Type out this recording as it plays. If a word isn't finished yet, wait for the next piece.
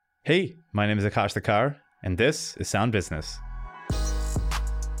Hey, my name is Akash Thakar, and this is Sound Business.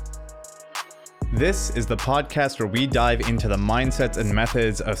 This is the podcast where we dive into the mindsets and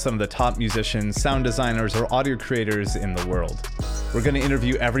methods of some of the top musicians, sound designers, or audio creators in the world. We're going to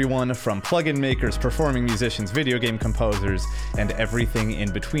interview everyone from plugin makers, performing musicians, video game composers, and everything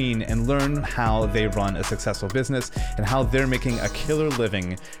in between, and learn how they run a successful business and how they're making a killer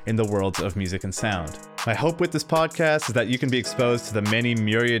living in the worlds of music and sound. My hope with this podcast is that you can be exposed to the many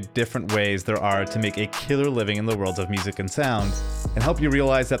myriad different ways there are to make a killer living in the worlds of music and sound, and help you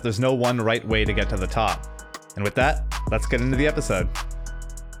realize that there's no one right way to get to the top. And with that, let's get into the episode.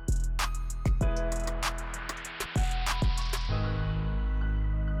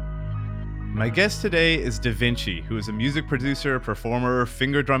 My guest today is DaVinci, who is a music producer, performer,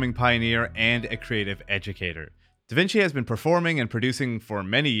 finger drumming pioneer, and a creative educator. DaVinci has been performing and producing for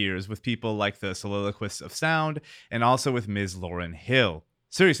many years with people like the Soliloquists of Sound and also with Ms. Lauryn Hill.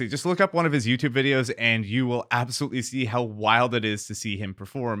 Seriously, just look up one of his YouTube videos and you will absolutely see how wild it is to see him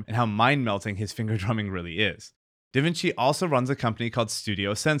perform and how mind-melting his finger drumming really is. DaVinci also runs a company called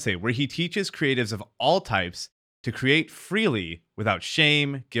Studio Sensei, where he teaches creatives of all types to create freely without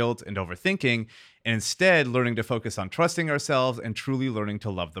shame, guilt, and overthinking, and instead learning to focus on trusting ourselves and truly learning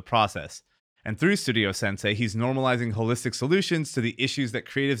to love the process. And through Studio Sensei, he's normalizing holistic solutions to the issues that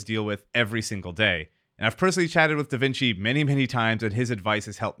creatives deal with every single day. And I've personally chatted with DaVinci many times, and his advice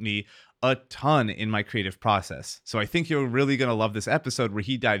has helped me a ton in my creative process. So I think you're really going to love this episode where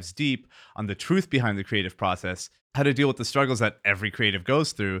he dives deep on the truth behind the creative process, how to deal with the struggles that every creative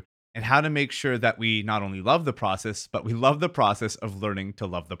goes through, and how to make sure that we not only love the process, but we love the process of learning to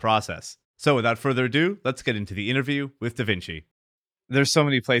love the process. So without further ado, let's get into the interview with DaVinci. There's so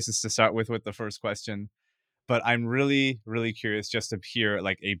many places to start with the first question, but I'm really curious just to hear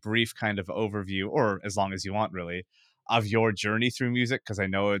like a brief kind of overview, or as long as you want really, of your journey through music, because I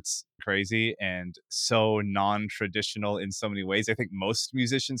know it's crazy and so non-traditional in so many ways. I think most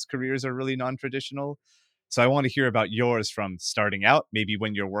musicians' careers are really non-traditional. So I want to hear about yours, from starting out, maybe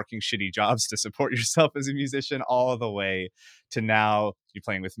when you're working shitty jobs to support yourself as a musician, all the way to now you're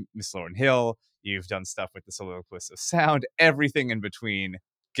playing with Miss Lauryn Hill. You've done stuff with the Soliloquists of Sound, everything in between.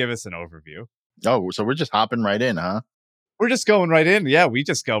 Give us an overview. Oh, so we're just hopping right in, huh? We're just going right in. Yeah, we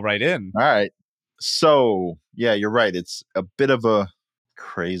just go right in. All right. So, yeah, you're right. It's a bit of a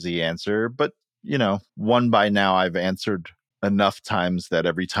crazy answer, but, one by now I've answered enough times that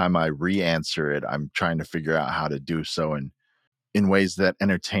every time I re-answer it, I'm trying to figure out how to do so in ways that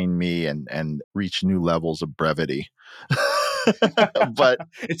entertain me and reach new levels of brevity. But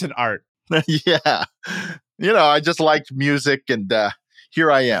it's an art. Yeah. I just liked music, and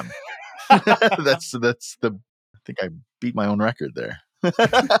here I am. That's the, I think I beat my own record there.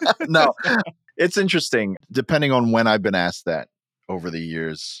 No, it's interesting. Depending on when I've been asked that over the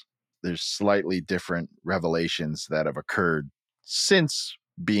years, there's slightly different revelations that have occurred since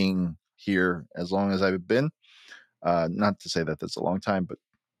being here as long as I've been. Not to say that that's a long time, but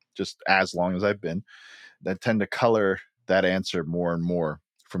just as long as I've been, that tend to color that answer more and more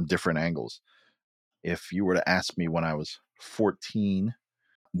from different angles. If you were to ask me when I was 14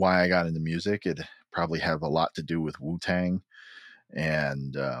 why I got into music, it'd probably have a lot to do with Wu-Tang,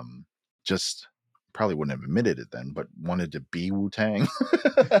 and just probably wouldn't have admitted it then, but wanted to be Wu-Tang.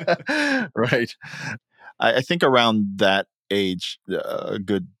 Right. I think around that age, a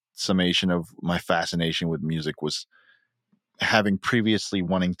good summation of my fascination with music was having previously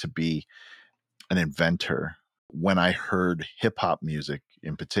wanting to be an inventor. When I heard hip hop music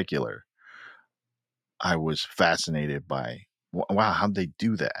in particular, I was fascinated by, wow, how'd they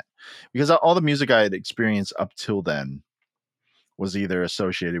do that? Because all the music I had experienced up till then was either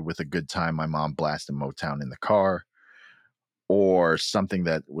associated with a good time my mom blasted Motown in the car, or something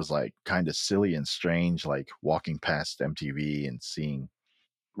that was like kind of silly and strange, like walking past MTV and seeing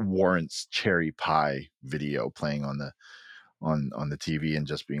Warrant's Cherry Pie video playing on the TV and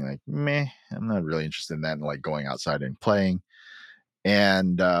just being like, meh, I'm not really interested in that, and like going outside and playing.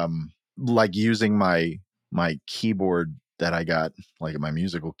 And like using my keyboard that I got, like my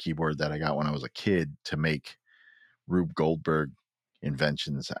musical keyboard that I got when I was a kid, to make Rube Goldberg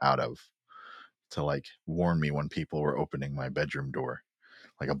inventions out of, to like warn me when people were opening my bedroom door.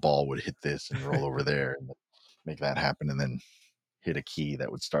 Like a ball would hit this and roll over there and make that happen, and then hit a key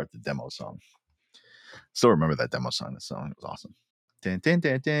that would start the demo song. Still remember that demo song. The song, it was awesome. And they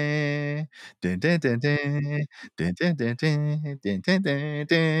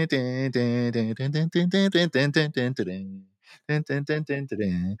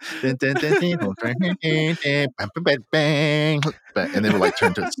would like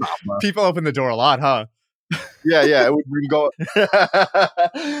turn to samba. People open the door a lot, huh? Yeah, it would go.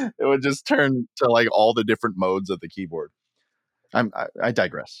 It would just turn to like all the different modes of the keyboard. I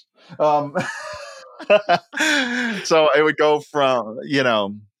digress. Um, so it would go from,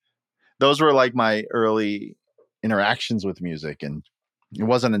 those were like my early interactions with music, and it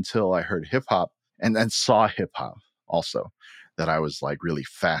wasn't until I heard hip hop and then saw hip hop also that I was like really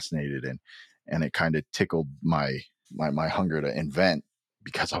fascinated, and it kind of tickled my hunger to invent,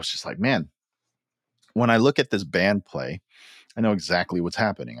 because I was just like, man, when I look at this band play, I know exactly what's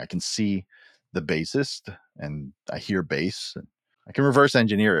happening. I can see the bassist and I hear bass. And I can reverse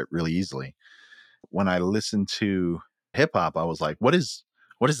engineer it really easily. When I listen to hip hop, I was like, what is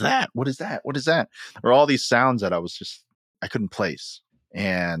that? What is that? What is that? There are all these sounds that I couldn't place.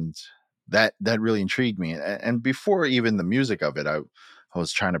 And that really intrigued me. And before even the music of it, I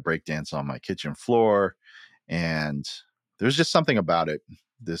was trying to break dance on my kitchen floor, and there's just something about it,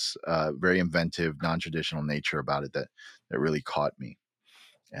 this very inventive, non-traditional nature about it that really caught me,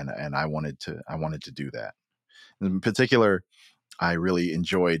 and I wanted to do that. In particular, I really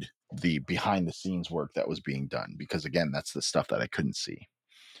enjoyed the behind the scenes work that was being done, because again, that's the stuff that I couldn't see.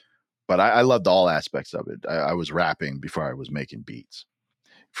 But I loved all aspects of it. I was rapping before I was making beats.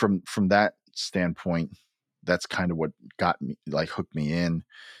 From that standpoint, that's kind of what got me, like, hooked me in.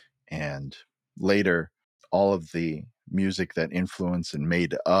 And later, all of the music that influenced and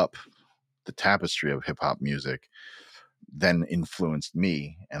made up the tapestry of hip hop music then influenced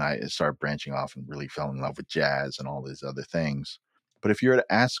me, and I started branching off and really fell in love with jazz and all these other things. But if you were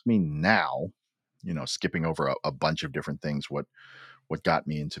to ask me now, skipping over a bunch of different things, what got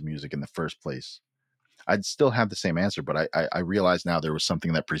me into music in the first place, I'd still have the same answer, but I realize now there was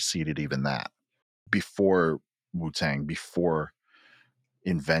something that preceded even that, before Wu-Tang, before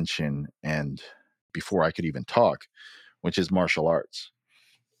invention, and before I could even talk, which is martial arts.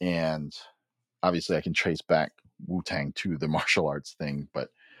 And obviously I can trace back Wu-Tang to the martial arts thing, but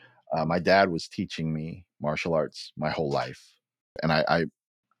my dad was teaching me martial arts my whole life. And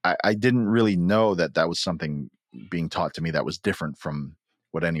I didn't really know that that was something being taught to me that was different from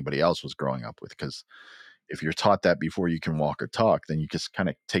what anybody else was growing up with. Because if you're taught that before you can walk or talk, then you just kind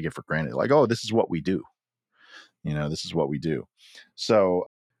of take it for granted. Like, oh, this is what we do. This is what we do. So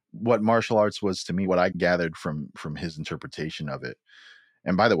what martial arts was to me, what I gathered from his interpretation of it.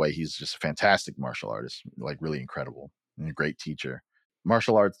 And by the way, he's just a fantastic martial artist, like really incredible and a great teacher.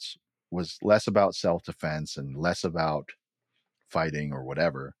 Martial arts was less about self-defense and less about fighting or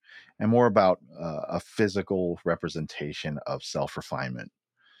whatever, and more about a physical representation of self-refinement.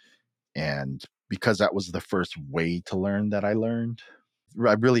 And because that was the first way to learn that I learned,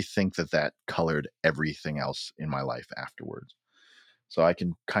 I really think that colored everything else in my life afterwards. So I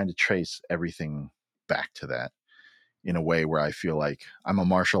can kind of trace everything back to that in a way where I feel like I'm a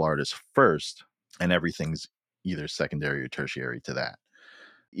martial artist first, and everything's either secondary or tertiary to that.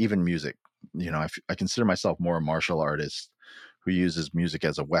 Even music, I consider myself more a martial artist who uses music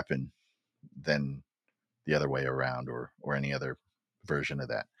as a weapon than the other way around, or any other version of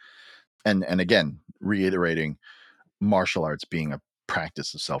that. And again, reiterating martial arts being a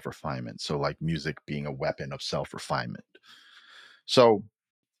practice of self-refinement. So like music being a weapon of self-refinement. So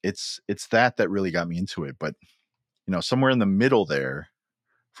it's that really got me into it. But somewhere in the middle there,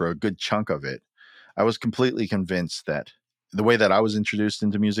 for a good chunk of it, I was completely convinced that the way that I was introduced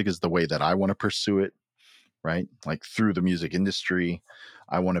into music is the way that I want to pursue it, right? Like through the music industry,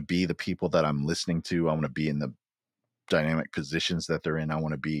 I want to be the people that I'm listening to. I want to be in the dynamic positions that they're in. I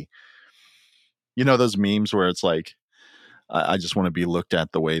want to be, those memes where it's like, I just want to be looked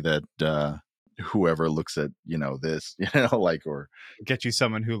at the way that whoever looks at, this, like, or Get you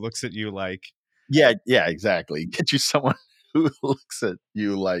someone who looks at you like. yeah, exactly. Get you someone who looks at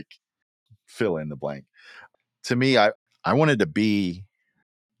you like, fill in the blank. To me, I wanted to be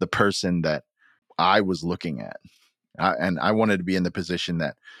the person that I was looking at. And I wanted to be in the position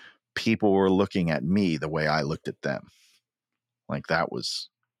that people were looking at me the way I looked at them. Like, that was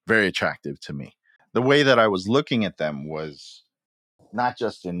very attractive to me. The way that I was looking at them was not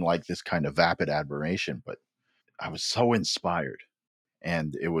just in like this kind of vapid admiration, but I was so inspired.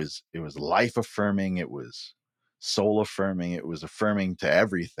 And it was life affirming, it was soul affirming, it was affirming to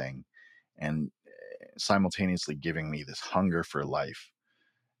everything, and simultaneously giving me this hunger for life,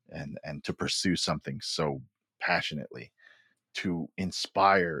 and to pursue something so passionately, to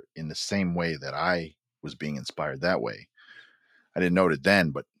inspire in the same way that I was being inspired that way. I didn't know it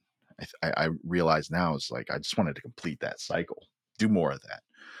then, but I realize now, it's like I just wanted to complete that cycle, do more of that.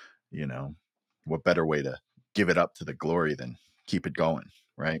 You know, what better way to give it up to the glory than keep it going,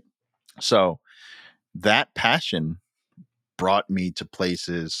 right? So that passion brought me to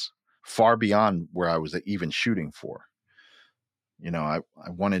places far beyond where I was even shooting for. I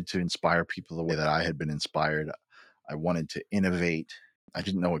wanted to inspire people the way that I had been inspired. I wanted to innovate. I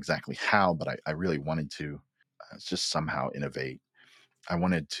didn't know exactly how, but I really wanted to just somehow innovate. I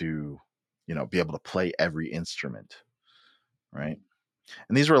wanted to, be able to play every instrument, right?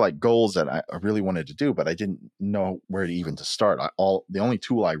 And these were like goals that I really wanted to do, but I didn't know where to even to start. The only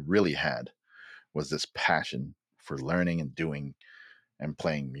tool I really had was this passion for learning and doing and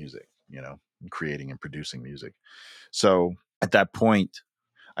playing music, and creating and producing music. So at that point,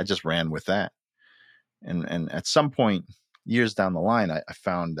 I just ran with that. And at some point, years down the line, I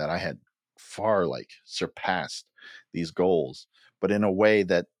found that I had far surpassed these goals, but in a way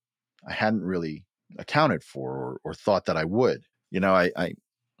that I hadn't really accounted for or thought that I would. I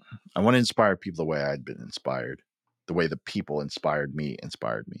want to inspire people the way I'd been inspired, the way the people inspired me.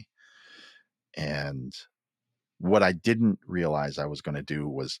 And what I didn't realize I was going to do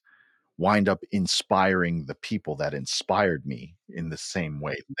was wind up inspiring the people that inspired me in the same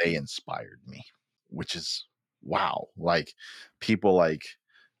way they inspired me, which is wow. Like people like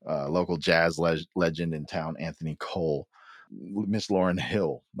local jazz legend in town, Anthony Cole, Miss Lauryn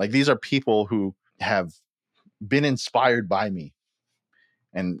Hill. Like these are people who have been inspired by me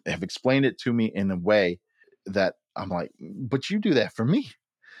and have explained it to me in a way that I'm like, but you do that for me.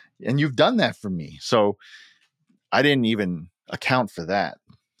 And you've done that for me. So I didn't even account for that.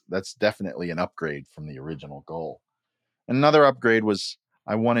 That's definitely an upgrade from the original goal. Another upgrade was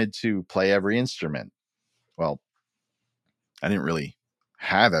I wanted to play every instrument. Well, I didn't really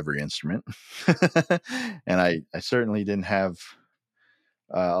have every instrument. And I certainly didn't have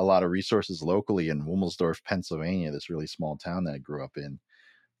a lot of resources locally in Wilmelsdorf, Pennsylvania, this really small town that I grew up in,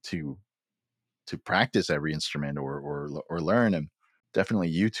 to practice every instrument or learn. And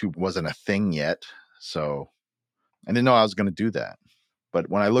definitely YouTube wasn't a thing yet. So I didn't know I was going to do that. But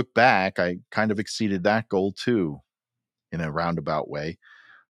when I look back, I kind of exceeded that goal too, in a roundabout way.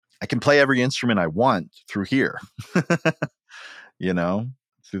 I can play every instrument I want through here, you know,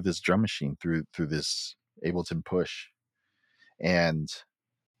 through this drum machine, through this Ableton Push. And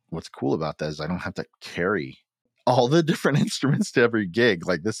what's cool about that is I don't have to carry all the different instruments to every gig.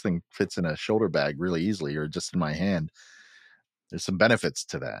 Like this thing fits in a shoulder bag really easily or just in my hand. There's some benefits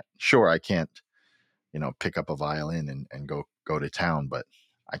to that. Sure, I can't, pick up a violin and go to town, but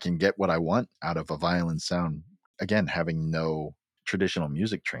I can get what I want out of a violin sound. Again, having no traditional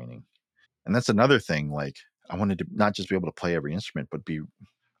music training. And that's another thing. Like I wanted to not just be able to play every instrument, but be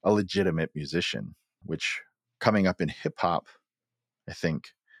a legitimate musician, which coming up in hip hop, I think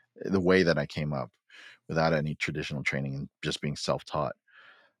the way that I came up without any traditional training and just being self-taught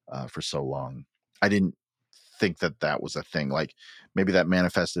for so long, I didn't think that that was a thing. Like maybe that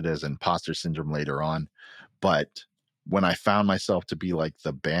manifested as imposter syndrome later on, but when I found myself to be like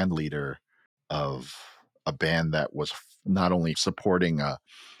the band leader of a band that was not only supporting a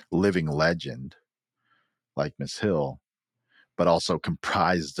living legend like Miss Hill, but also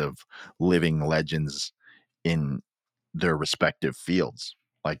comprised of living legends in their respective fields,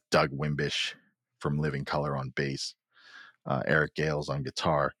 like Doug Wimbish from Living Color on bass, Eric Gales on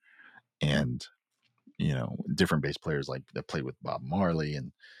guitar, and different bass players like that played with Bob Marley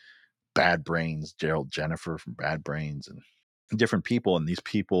and Bad Brains, Gerald Jennifer from Bad Brains, and different people. And these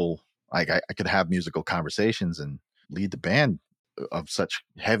people, like I could have musical conversations and lead the band of such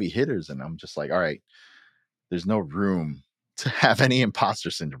heavy hitters, and I'm just like, all right, there's no room to have any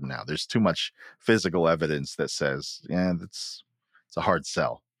imposter syndrome now. There's too much physical evidence that says, yeah, it's a hard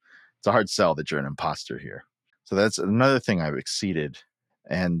sell. It's a hard sell that you're an imposter here. So that's another thing I've exceeded.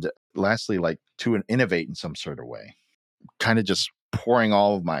 And lastly, like to innovate in some sort of way, kind of just pouring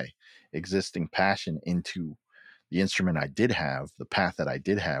all of my existing passion into the instrument I did have, the path that I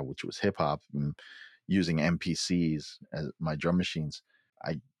did have, which was hip hop, and using MPCs as my drum machines.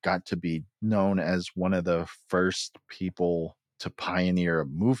 I got to be known as one of the first people to pioneer a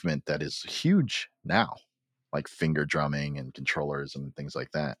movement that is huge now, like finger drumming and controllers and things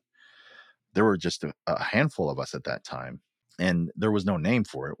like that. There were just a handful of us at that time, and there was no name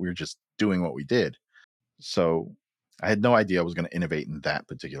for it. We were just doing what we did. So I had no idea I was going to innovate in that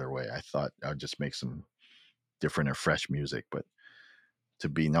particular way. I thought I would just make some different or fresh music, but to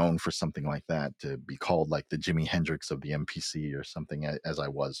be known for something like that, to be called like the Jimi Hendrix of the MPC or something, as I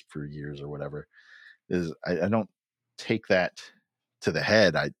was for years or whatever, is I don't take that to the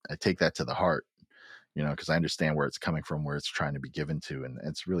head. I take that to the heart, because I understand where it's coming from, where it's trying to be given to, and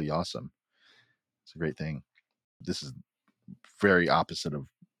it's really awesome. It's a great thing. This is very opposite of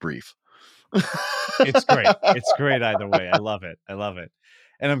brief. It's great. It's great either way. I love it. I love it.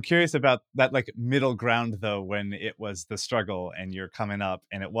 And I'm curious about that like middle ground though, when it was the struggle and you're coming up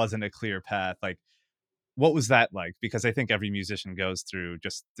and it wasn't a clear path. Like, what was that like? Because I think every musician goes through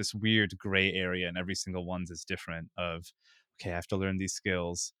just this weird gray area, and every single one's is different. Of, okay, I have to learn these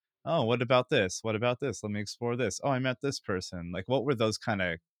skills. Oh, what about this? What about this? Let me explore this. Oh, I met this person. Like, what were those kind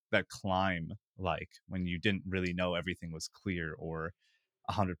of that climb like when you didn't really know everything was clear or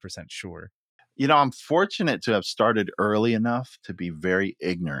 100% sure? I'm fortunate to have started early enough to be very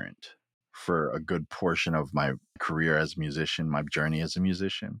ignorant for a good portion of my career as a musician, my journey as a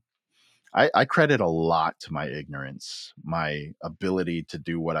musician. I credit a lot to my ignorance, my ability to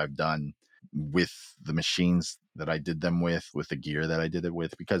do what I've done with the machines that I did them with the gear that I did it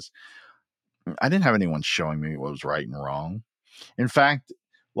with, because I didn't have anyone showing me what was right and wrong. In fact,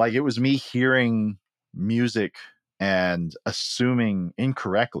 like, it was me hearing music and assuming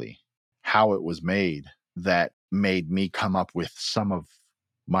incorrectly how it was made that made me come up with some of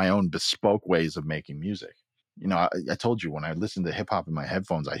my own bespoke ways of making music. I told you, when I listen to hip hop in my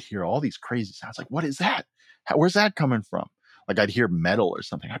headphones, I hear all these crazy sounds. Like, what is that? Where's that coming from? Like, I'd hear metal or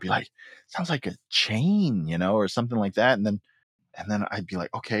something. I'd be like, sounds like a chain, or something like that. And then I'd be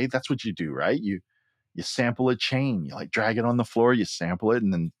like, okay, that's what you do, right? You sample a chain, you like drag it on the floor, you sample it,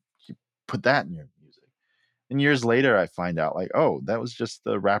 and then you put that in your music. And years later, I find out, like, oh, that was just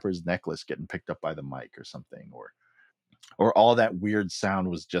the rapper's necklace getting picked up by the mic or something, or all that weird sound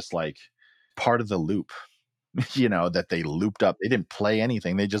was just like part of the loop, that they looped up. They didn't play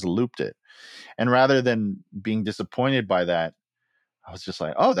anything, they just looped it. And rather than being disappointed by that, I was just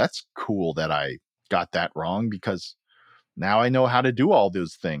like, oh, that's cool that I got that wrong, because now I know how to do all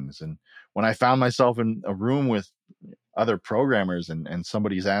those things. And when I found myself in a room with other programmers, and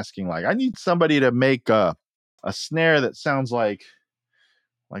somebody's asking, like, I need somebody to make a snare that sounds like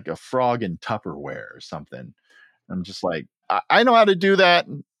a frog in Tupperware or something. I'm just like, I know how to do that.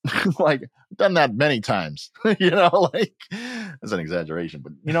 Like, I've done that many times, like, that's an exaggeration,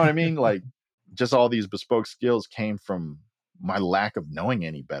 but you know what I mean? Like, just all these bespoke skills came from my lack of knowing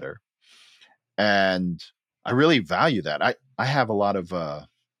any better. And I really value that. I have a lot of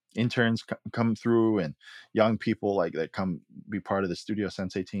interns come through, and young people like that come be part of the Studio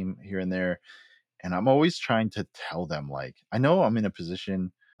Sensei team here and there, and I'm always trying to tell them, like, I know I'm in a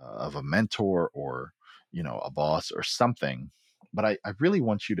position of a mentor, or a boss or something, but I really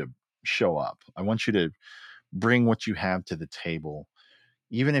want you to show up. I want you to bring what you have to the table,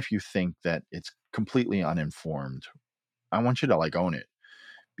 even if you think that it's completely uninformed. I want you to, like, own it,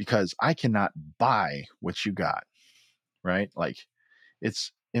 because I cannot buy what you got, right? Like,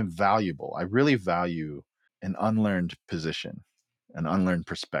 it's invaluable. I really value an unlearned position, an unlearned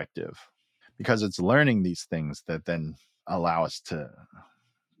perspective, because it's learning these things that then allow us to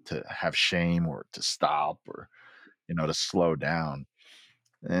have shame, or to stop, or to slow down.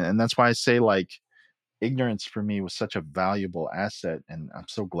 And that's why I say, like, ignorance for me was such a valuable asset, and I'm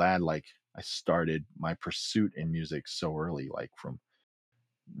so glad, like, I started my pursuit in music so early, like from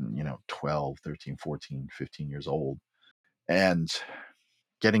 12, 13, 14, 15 years old, and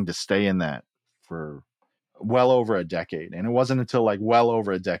getting to stay in that for well over a decade. And it wasn't until, like, well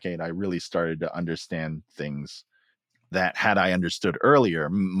over a decade, I really started to understand things that, had I understood earlier,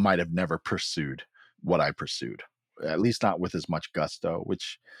 might have never pursued what I pursued, at least not with as much gusto,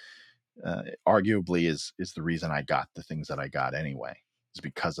 which arguably is the reason I got the things that I got anyway, is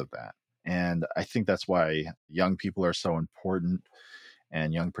because of that. And I think that's why young people are so important,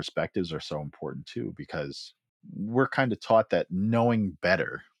 and young perspectives are so important too, because we're kind of taught that knowing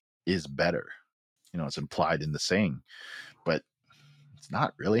better is better. It's implied in the saying, but it's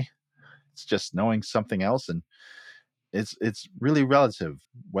not really. It's just knowing something else, and it's really relative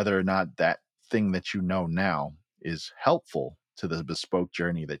whether or not that thing that you know now is helpful to the bespoke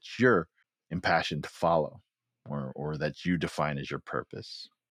journey that you're impassioned to follow, or that you define as your purpose.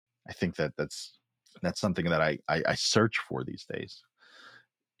 I think that's something that I search for these days,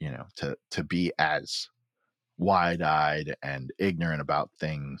 to be as wide-eyed and ignorant about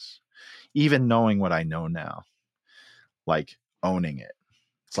things, even knowing what I know now, like, owning it.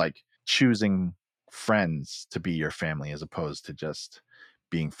 It's like choosing friends to be your family, as opposed to just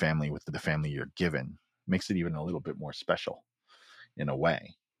being family with the family you're given. Makes it even a little bit more special in a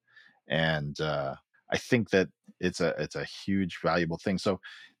way. And I think that it's a huge valuable thing. So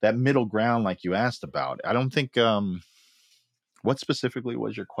that middle ground, like you asked about, I don't think what specifically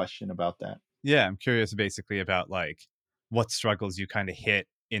was your question about that? Yeah, I'm curious basically about like what struggles you kind of hit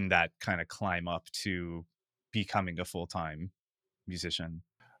in that kind of climb up to becoming a full-time musician.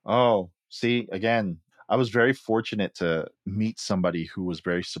 Oh, see, again, I was very fortunate to meet somebody who was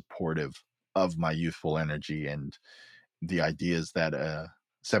very supportive of my youthful energy and the ideas that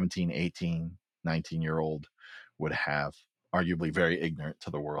 17, 18, 19-year-old would have, arguably very ignorant to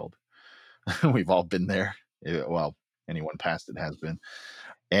the world. We've all been there. Well, anyone past it has been.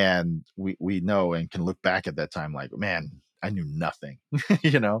 And we know and can look back at that time like, man, I knew nothing,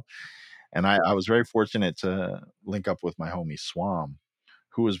 you know? And I was very fortunate to link up with my homie Swam,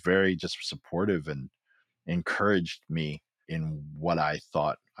 who was very just supportive and encouraged me in what I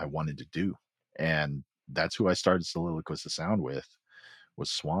thought I wanted to do. And that's who I started Soliloquist the Sound with,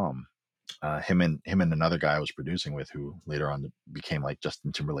 was Swam. Him and another guy I was producing with, who later on became like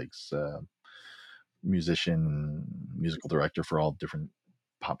Justin Timberlake's musician, musical director for all different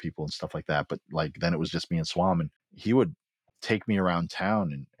pop people and stuff like that. But like then it was just me and Swam, and he would take me around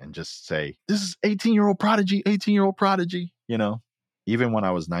town and just say, "This is 18-year-old prodigy, 18-year-old prodigy," you know. Even when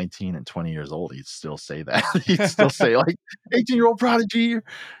I was 19 and 20 years old, he'd still say that. He'd still say like 18-year-old prodigy,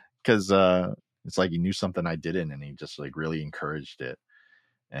 because it's like he knew something I didn't, and he just like really encouraged it.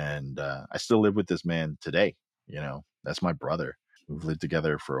 And I still live with this man today. You know, that's my brother. We've lived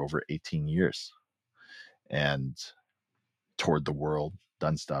together for over 18 years and toured the world,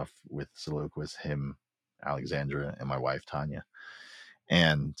 done stuff with Soliloquist, him, Alexandra, and my wife, Tanya.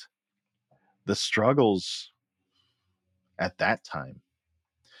 And the struggles at that time,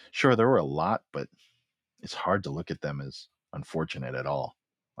 sure, there were a lot, but it's hard to look at them as unfortunate at all.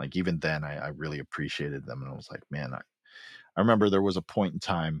 Like even then, I really appreciated them. And I was like, man, I remember there was a point in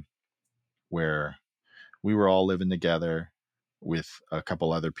time where we were all living together with a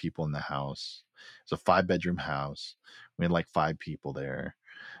couple other people in the house. It's a 5-bedroom house. We had like 5 people there.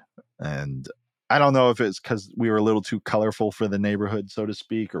 And I don't know if it's because we were a little too colorful for the neighborhood, so to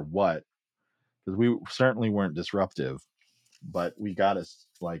speak, or what. Because we certainly weren't disruptive, but we got us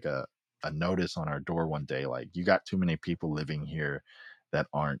like a notice on our door one day, like, you got too many people living here that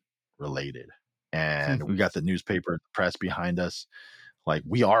aren't related. And we got the newspaper press behind us. Like,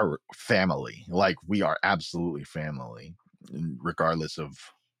 we are family. Like, we are absolutely family, regardless of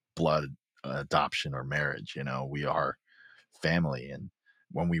blood, adoption, or marriage. You know, we are family. And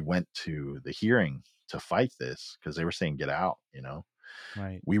when we went to the hearing to fight this, because they were saying get out, you know,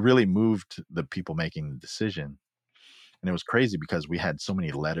 Right. we really moved the people making the decision. And it was crazy because we had so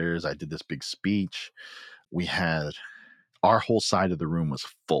many letters. I did this big speech. We had, our whole side of the room was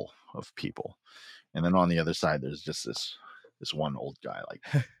full of people. And then on the other side, there's just this one old guy, like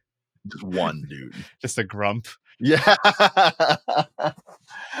just one dude. Just a grump. Yeah.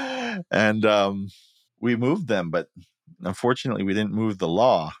 And we moved them, but unfortunately we didn't move the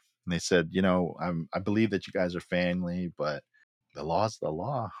law. And they said, you know, I believe that you guys are family, but the law's the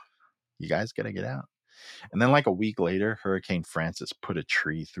law. You guys got to get out. And then like a week later, Hurricane Francis put a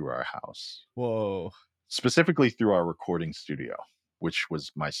tree through our house. Whoa. Specifically through our recording studio, which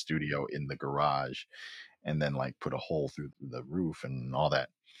was my studio in the garage, and then like put a hole through the roof and all that,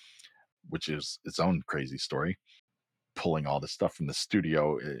 which is its own crazy story. Pulling all the stuff from the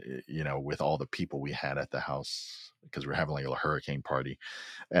studio, you know, with all the people we had at the house, because we're having like a hurricane party,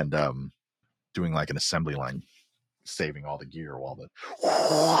 and doing like an assembly line, saving all the gear while the,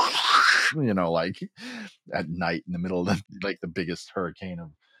 you know, like at night in the middle of the, like the biggest hurricane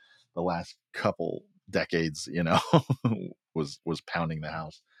of the last couple decades, you know, was pounding the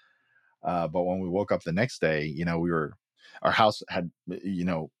house. But when we woke up the next day, you know, our house had, you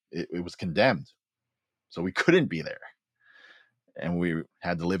know, it was condemned, so we couldn't be there, and we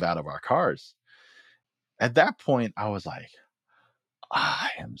had to live out of our cars. At that point, I was like, I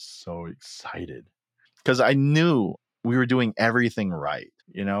am so excited, because I knew we were doing everything right,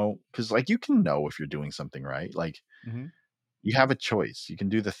 you know, because like you can know if you're doing something right. Like, Mm-hmm. you have a choice. You can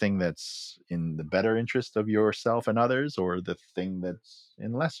do the thing that's in the better interest of yourself and others, or the thing that's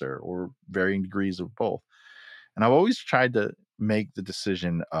in lesser or varying degrees of both. And I've always tried to make the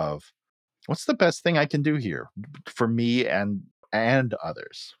decision of, what's the best thing I can do here for me and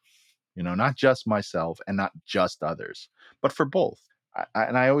others. You know, not just myself and not just others, but for both.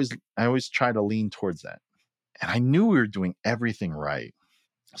 And I always try to lean towards that. And I knew we were doing everything right.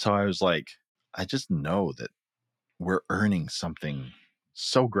 So I was like, I just know that we're earning something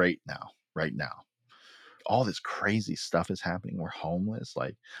so great now, right now. All this crazy stuff is happening. We're homeless.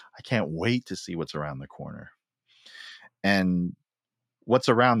 Like, I can't wait to see what's around the corner. And what's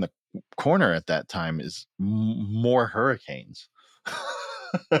around the corner at that time is more hurricanes.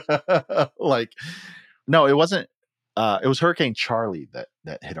 Like, no, it wasn't. It was Hurricane Charlie that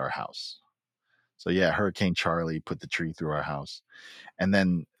hit our house. So yeah, Hurricane Charlie put the tree through our house. And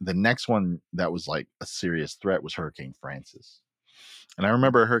then the next one that was like a serious threat was Hurricane Francis. And I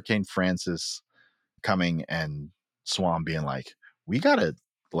remember Hurricane Francis coming and Swam being like, we gotta,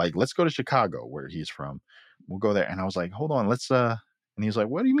 like, let's go to Chicago, where he's from. We'll go there. And I was like, hold on, let's And he's like,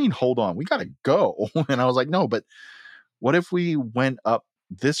 what do you mean, hold on? We got to go. And I was like, no, but what if we went up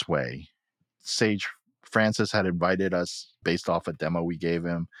this way? Sage Francis had invited us based off a demo we gave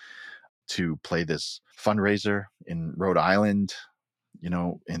him to play this fundraiser in Rhode Island,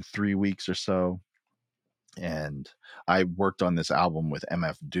 in 3 weeks or so. And I worked on this album with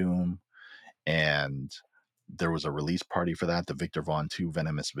MF Doom, and there was a release party for that, the Victor Von 2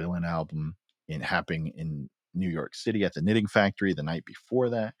 Venomous Villain album, happening in New York City at the Knitting Factory the night before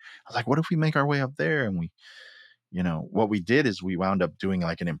that. I was like, what if we make our way up there? And what we did is we wound up doing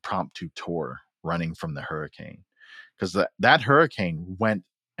like an impromptu tour running from the hurricane, because that hurricane went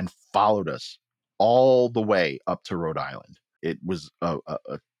and followed us all the way up to Rhode Island. It was a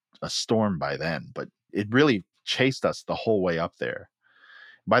storm by then, but it really chased us the whole way up there.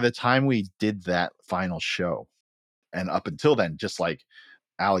 By the time we did that final show, and up until then, just like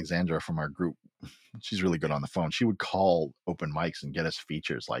Alexandra from our group, she's really good on the phone. She would call open mics and get us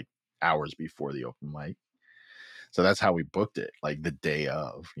features like hours before the open mic. So that's how we booked it, like the day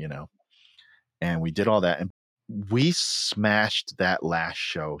of, and we did all that. And we smashed that last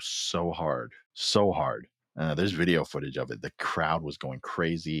show so hard, so hard. There's video footage of it. The crowd was going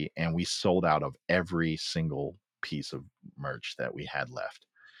crazy, and we sold out of every single piece of merch that we had left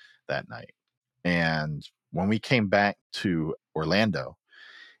that night. And when we came back to Orlando,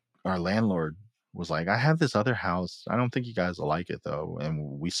 our landlord was like, I have this other house. I don't think you guys will like it though.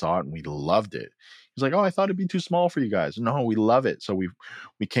 And we saw it and we loved it. He's like, oh, I thought it'd be too small for you guys. No, we love it. So we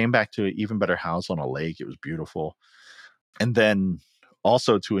came back to an even better house on a lake. It was beautiful. And then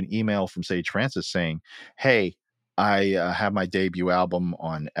also to an email from Sage Francis saying, hey, I have my debut album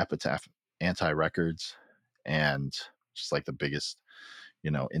on Epitaph Anti Records, and just like the biggest,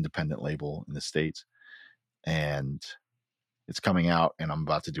 independent label in the States. And it's coming out, and I'm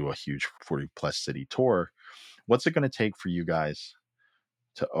about to do a huge 40 plus city tour. What's it going to take for you guys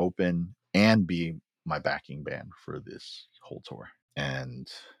to open and be my backing band for this whole tour? And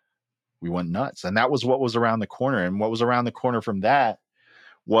we went nuts. And that was what was around the corner. And what was around the corner from that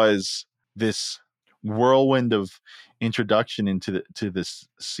was this whirlwind of introduction into this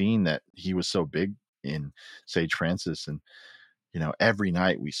scene that he was so big in, Sage Francis. And, every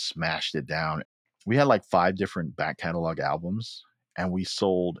night we smashed it down. We had like 5 different back catalog albums, and we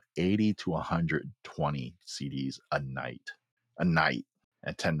sold 80 to 120 CDs a night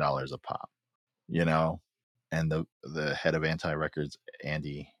at $10 a pop, and the head of Anti Records,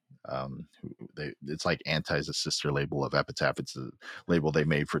 Andy, it's like Anti is a sister label of Epitaph. It's a label they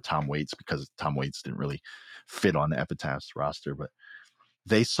made for Tom Waits because Tom Waits didn't really fit on the Epitaph's roster, but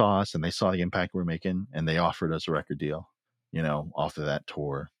they saw us and they saw the impact we're making, and they offered us a record deal, off of that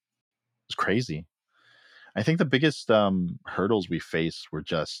tour. It was crazy. I think the biggest hurdles we faced were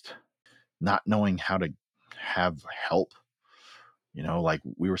just not knowing how to have help. Like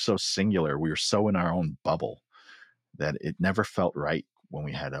we were so singular, we were so in our own bubble that it never felt right when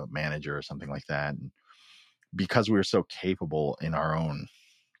we had a manager or something like that. And because we were so capable in our own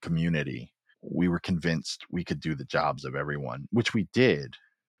community, we were convinced we could do the jobs of everyone, which we did,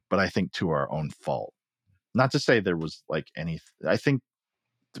 but I think to our own fault. Not to say there was like I think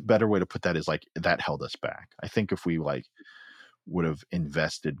the better way to put that is like that held us back. I think if we like would have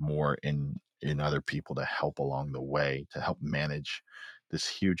invested more in other people to help along the way, to help manage this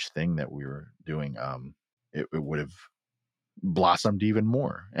huge thing that we were doing, it would have blossomed even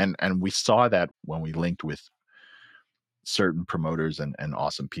more. And we saw that when we linked with certain promoters and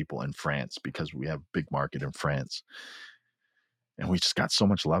awesome people in France, because we have big market in France, and we just got so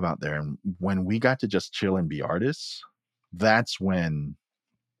much love out there. And when we got to just chill and be artists, that's when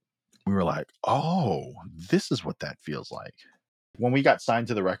we were like, oh, this is what that feels like. When we got signed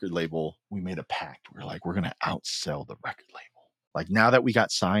to the record label, we made a pact. We're like, we're going to outsell the record label. Like now that we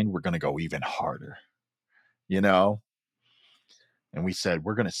got signed, we're going to go even harder, And we said,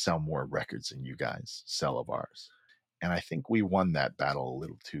 we're going to sell more records than you guys sell of ours. And I think we won that battle a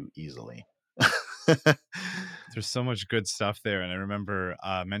little too easily. There's so much good stuff there. And I remember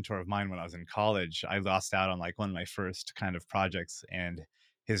a mentor of mine when I was in college, I lost out on like one of my first kind of projects. And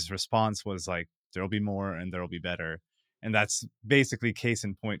his response was like, there'll be more and there'll be better. And that's basically case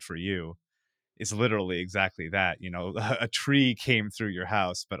in point for you. It's literally exactly that. A tree came through your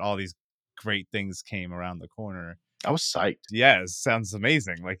house, but all these great things came around the corner. I was psyched. Yeah, it sounds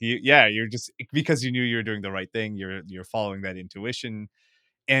amazing. Like you're just, because you knew you were doing the right thing, you're following that intuition.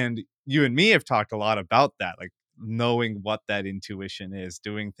 And you and me have talked a lot about that, like knowing what that intuition is,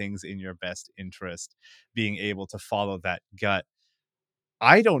 doing things in your best interest, being able to follow that gut.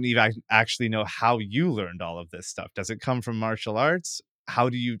 I don't even actually know how you learned all of this stuff. Does it come from martial arts? how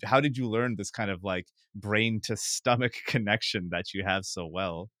did you learn this kind of like brain to stomach connection that you have so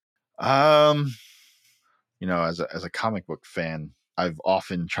well? Um, as a comic book fan, I've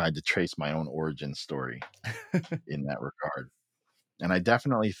often tried to trace my own origin story in that regard. And I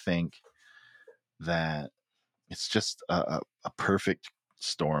definitely think that it's just a perfect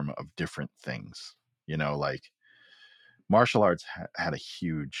storm of different things. Like martial arts had a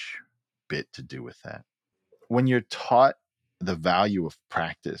huge bit to do with that. When you're taught the value of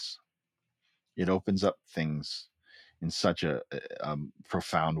practice, it opens up things in such a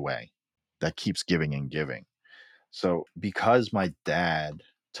profound way that keeps giving and giving. So, because my dad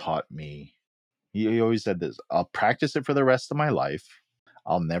taught me, he always said this: I'll practice it for the rest of my life,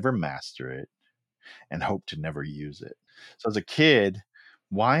 I'll never master it, and hope to never use it. So, as a kid,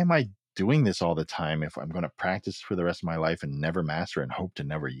 why am I doing this all the time if I'm going to practice for the rest of my life and never master it and hope to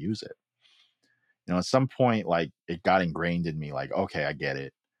never use it? At some point, like it got ingrained in me, like, okay, I get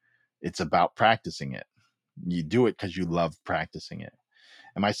it. It's about practicing it. You do it because you love practicing it.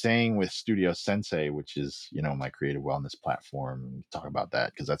 Am I saying with Studio Sensei, which is, my creative wellness platform, we talk about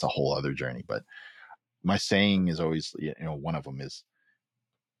that because that's a whole other journey. But my saying is always, one of them is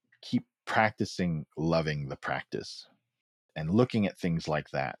keep practicing loving the practice and looking at things like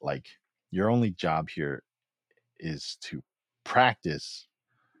that. Like your only job here is to practice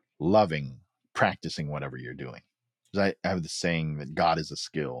loving practicing whatever you're doing. I have the saying that God is a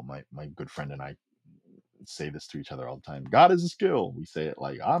skill. My good friend and I say this to each other all the time. God is a skill. We say it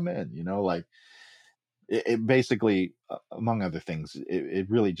like amen, like it basically, among other things, it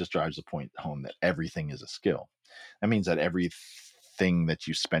really just drives the point home that everything is a skill. That means that everything that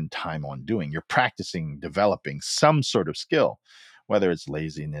you spend time on doing, you're practicing developing some sort of skill, whether it's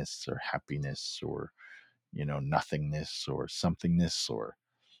laziness or happiness or, nothingness or somethingness or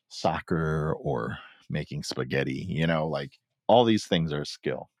soccer or making spaghetti, like all these things are a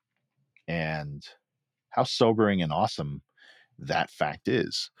skill. And how sobering and awesome that fact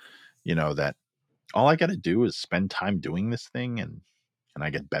is, that all I got to do is spend time doing this thing and I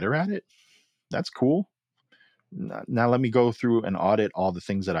get better at it. That's cool. Now let me go through and audit all the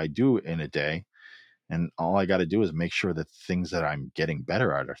things that I do in a day. And all I got to do is make sure that things that I'm getting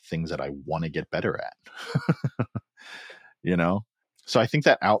better at are things that I want to get better at. you know? So I think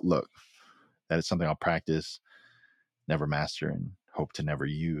that outlook, that is something I'll practice, never master, and hope to never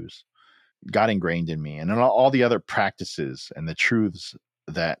use, got ingrained in me. And then all the other practices and the truths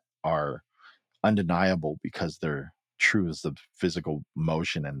that are undeniable because they're truths of physical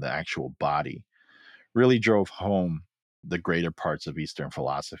motion and the actual body really drove home the greater parts of Eastern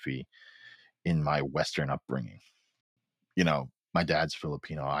philosophy in my Western upbringing. My dad's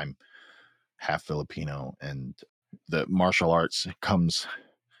Filipino, I'm half Filipino, and the martial arts comes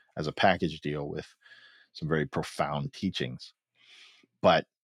as a package deal with some very profound teachings. But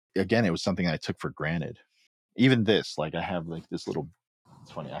again, it was something I took for granted. Even this, like I have like this little,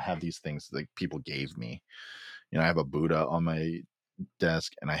 it's funny, I have these things that people gave me. I have a Buddha on my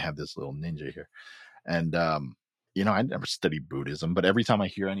desk and I have this little ninja here. And I never studied Buddhism, but every time I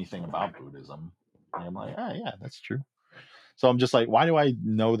hear anything about Buddhism, I'm like, oh yeah, that's true. So I'm just like, why do I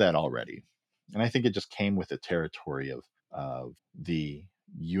know that already? And I think it just came with the territory of the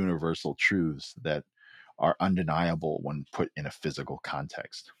universal truths that are undeniable when put in a physical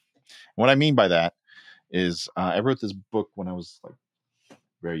context. What I mean by that is I wrote this book when I was like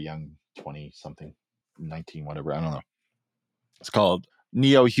very young, 20 something, 19, whatever. I don't know. It's called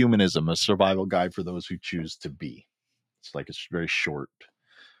Neo Humanism, a survival guide for those who choose to be. It's like a very short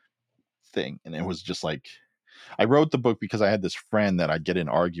thing. And it was just like, I wrote the book because I had this friend that I'd get in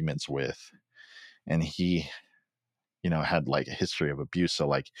arguments with, and he, had like a history of abuse. So,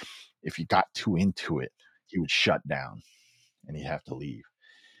 like, if you got too into it, he would shut down and he'd have to leave.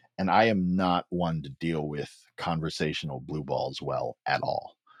 And I am not one to deal with conversational blue balls well at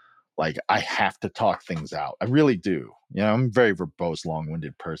all. Like, I have to talk things out. I really do. I'm a very verbose, long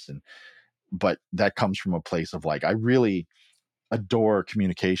winded person, but that comes from a place of like, I really adore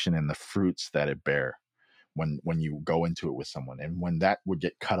communication and the fruits that it bear when you go into it with someone. And when that would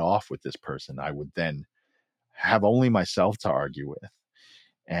get cut off with this person, I would then have only myself to argue with.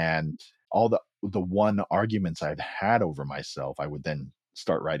 And all the one arguments I've had over myself, I would then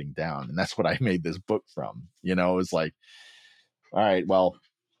start writing down. And that's what I made this book from. It was like, all right, well,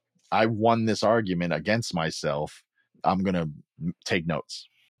 I won this argument against myself. I'm going to take notes.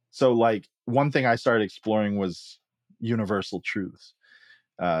 So, like, one thing I started exploring was universal truths,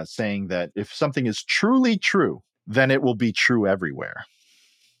 saying that if something is truly true, then it will be true everywhere.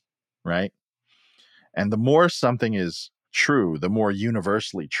 Right. And the more something is true, the more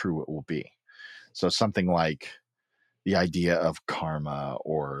universally true it will be. So, something like the idea of karma,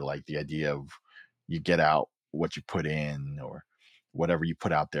 or like the idea of you get out what you put in, or whatever you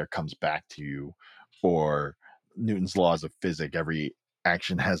put out there comes back to you, or Newton's laws of physics, every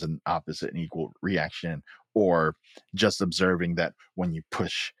action has an opposite and equal reaction, or just observing that when you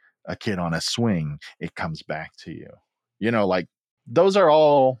push a kid on a swing, it comes back to you. Like those are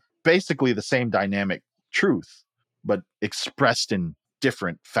all basically the same dynamic truth, but expressed in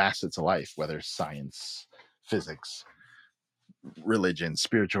different facets of life, whether science, physics, religion,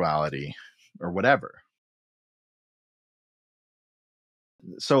 spirituality, or whatever.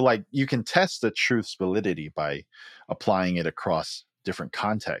 So, like, you can test the truth's validity by applying it across different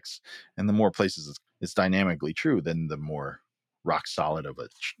contexts. And the more places it's dynamically true, then the more rock solid of a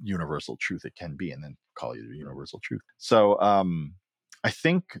universal truth it can be, and then call it a universal truth. So, I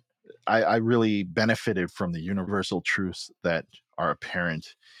think I really benefited from the universal truths that are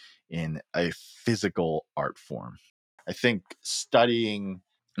apparent in a physical art form. I think studying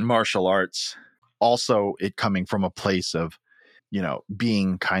martial arts, also it coming from a place of,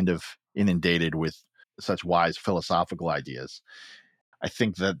 being kind of inundated with such wise philosophical ideas, I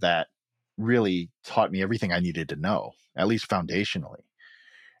think that really taught me everything I needed to know, at least foundationally.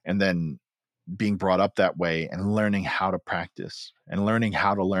 And then being brought up that way and learning how to practice and learning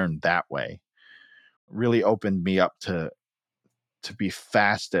how to learn that way really opened me up to be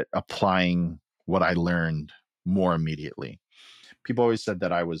fast at applying what I learned more immediately. People always said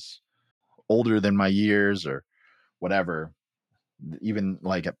that I was older than my years or whatever. Even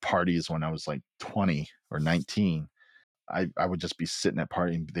like at parties when I was like 20 or 19, I would just be sitting at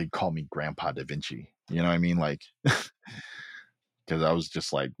party and they'd call me Grandpa Da Vinci. You know what I mean? Like, because I was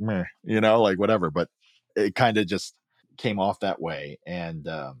just like, meh, like whatever. But it kind of just came off that way. And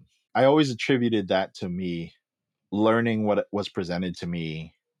I always attributed that to me learning what was presented to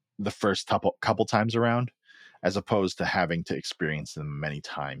me the first couple times around, as opposed to having to experience them many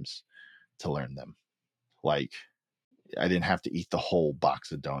times to learn them. Like, I didn't have to eat the whole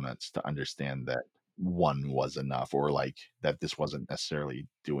box of donuts to understand that one was enough, or like that this wasn't necessarily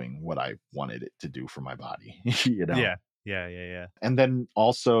doing what I wanted it to do for my body, Yeah. Yeah. Yeah. Yeah. And then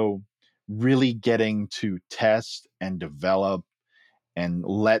also really getting to test and develop and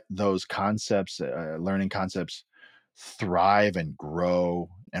let those concepts, learning concepts, thrive and grow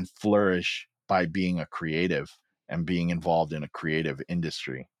and flourish by being a creative and being involved in a creative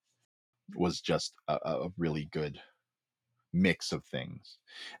industry was just a really good mix of things.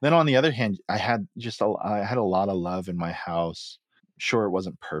 Then on the other hand, I had a lot of love in my house. Sure, it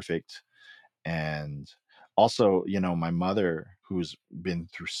wasn't perfect, and also, my mother, who's been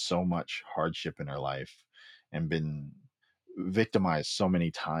through so much hardship in her life and been victimized so many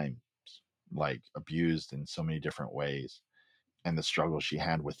times, like abused in so many different ways, and the struggle she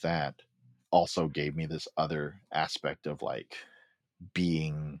had with that also gave me this other aspect of like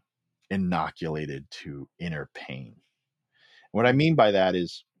being inoculated to inner pain. What I mean by that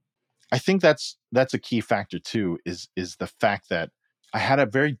is I think that's a key factor too, is the fact that I had a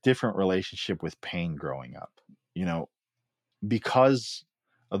very different relationship with pain growing up. You know, because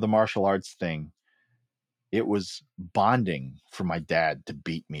of the martial arts thing, it was bonding for my dad to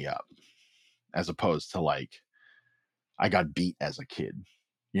beat me up, as opposed to like I got beat as a kid,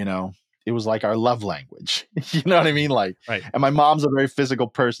 you know? It was like our love language. You know what I mean? Like, Right. and my mom's a very physical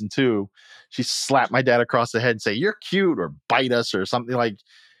person too. She slapped my dad across the head and say, "You're cute," or bite us or something. Like,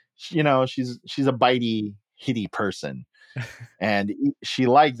 she's a bitey, hitty person. And she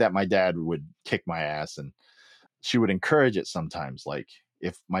liked that my dad would kick my ass, and she would encourage it sometimes. Like,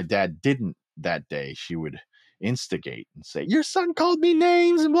 if my dad didn't that day, she would instigate and say, "Your son called me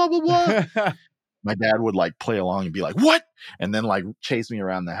names and blah blah blah." My dad would like play along and be like, "What?" And then like chase me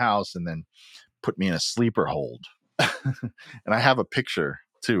around the house and then put me in a sleeper hold. And I have a picture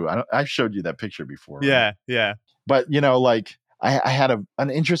too. I showed you that picture before, right? Yeah. Yeah. But like I had an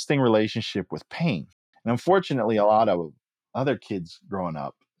interesting relationship with pain. And unfortunately, a lot of other kids growing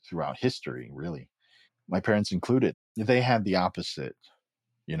up throughout history, really, my parents included, they had the opposite,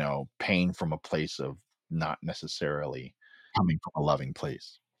 pain from a place of not necessarily coming from a loving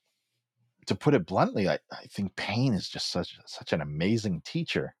place. To put it bluntly, I think pain is just such an amazing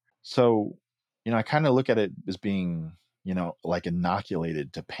teacher. So, I kind of look at it as being, like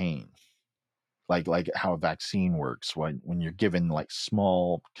inoculated to pain, like how a vaccine works when you're given like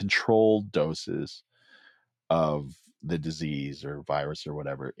small controlled doses of the disease or virus or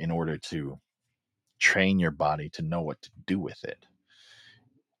whatever in order to train your body to know what to do with it.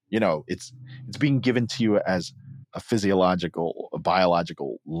 It's being given to you as a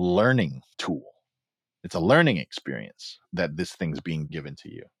biological learning tool. It's a learning experience that this thing's being given to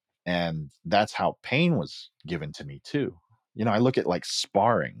you. And that's how pain was given to me too. I look at like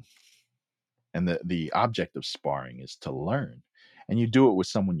sparring, and the object of sparring is to learn, and you do it with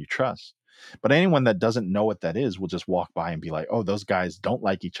someone you trust. But anyone that doesn't know what that is will just walk by and be like, oh, those guys don't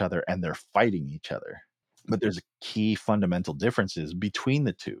like each other and they're fighting each other. But there's key fundamental differences between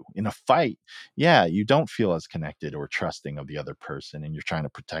the two. In a fight, yeah, you don't feel as connected or trusting of the other person, and you're trying to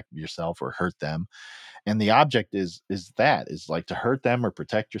protect yourself or hurt them. And the object is like to hurt them or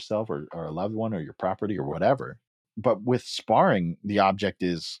protect yourself, or a loved one or your property or whatever. But with sparring, the object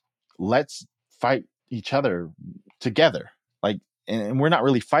is, let's fight each other together. Like, and we're not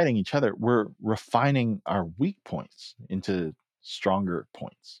really fighting each other, we're refining our weak points into stronger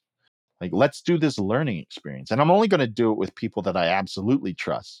points. Like, let's do this learning experience, and I'm only going to do it with people that I absolutely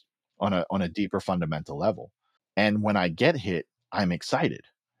trust on a deeper fundamental level. And when I get hit, I'm excited,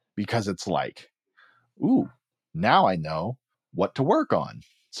 because it's like, ooh, now I know what to work on,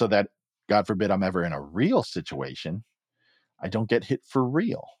 so that, God forbid, I'm ever in a real situation, I don't get hit for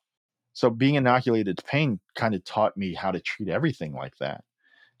real. So being inoculated to pain kind of taught me how to treat everything like that.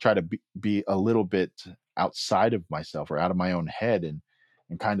 Try to be a little bit outside of myself or out of my own head, and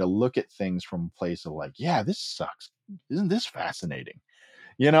kind of look at things from a place of like, yeah, this sucks. Isn't this fascinating?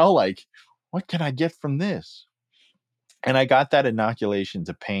 Like, what can I get from this? And I got that inoculation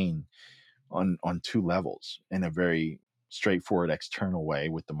to pain on two levels, in a very straightforward external way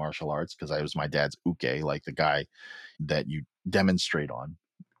with the martial arts, because I was my dad's uke, like the guy that you demonstrate on,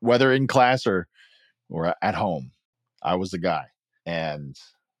 whether in class or at home. I was the guy. And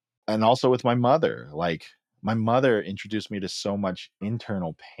also with my mother, like, my mother introduced me to so much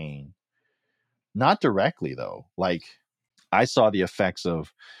internal pain, not directly though. Like, I saw the effects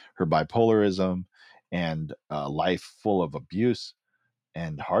of her bipolarism and a life full of abuse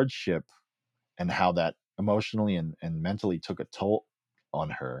and hardship, and how that emotionally and mentally took a toll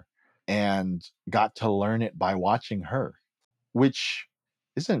on her, and got to learn it by watching her, which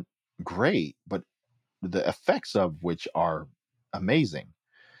isn't great, but the effects of which are amazing.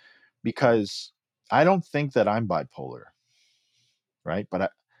 Because I don't think that I'm bipolar, right?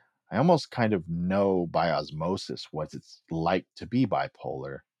 But I almost kind of know by osmosis what it's like to be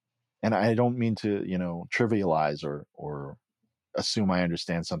bipolar. And I don't mean to, trivialize or assume I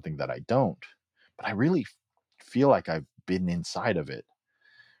understand something that I don't, but I really feel like I've been inside of it,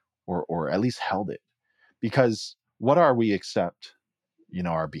 or at least held it. Because what are we except,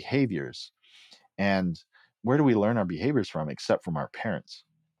 our behaviors? And where do we learn our behaviors from except from our parents?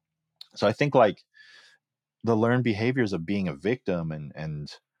 So I think, like, the learned behaviors of being a victim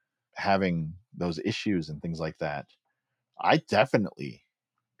and having those issues and things like that, I definitely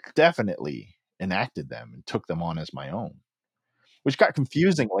enacted them and took them on as my own, which got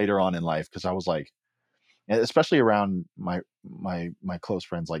confusing later on in life, because I was like, especially around my close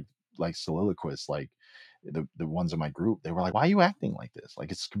friends, like soliloquists, like the ones in my group, they were like, why are you acting like this?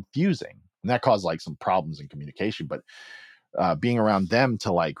 Like, it's confusing. And that caused like some problems in communication. But being around them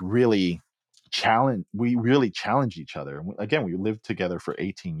to like really we really challenge each other. And again, we lived together for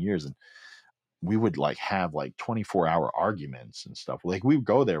 18 years, and we would like have like 24-hour arguments and stuff. Like, we would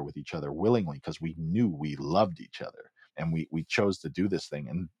go there with each other willingly, because we knew we loved each other, and we chose to do this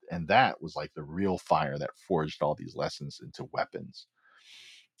thing. And that was like the real fire that forged all these lessons into weapons,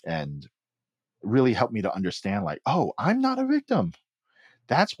 and really helped me to understand, like, oh, I'm not a victim.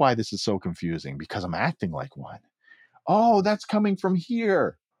 That's why this is so confusing, because I'm acting like one. Oh, that's coming from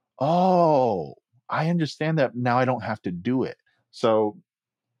here. Oh, I understand that now. I don't have to do it. So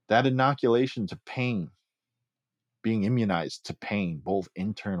that inoculation to pain, being immunized to pain, both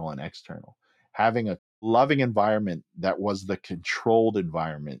internal and external, having a loving environment that was the controlled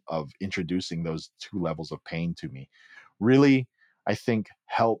environment of introducing those two levels of pain to me, really, I think,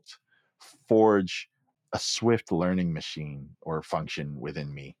 helped forge a swift learning machine or function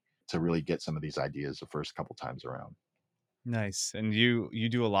within me to really get some of these ideas the first couple times around. Nice. And you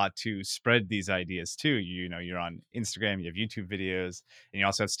do a lot to spread these ideas too. You're on Instagram, you have YouTube videos, and you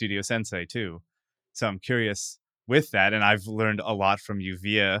also have Studio Sensei too. So I'm curious with that, and I've learned a lot from you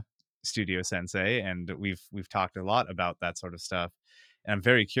via Studio Sensei, and we've talked a lot about that sort of stuff. And I'm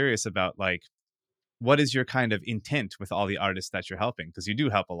very curious about, like, what is your kind of intent with all the artists that you're helping? Because you do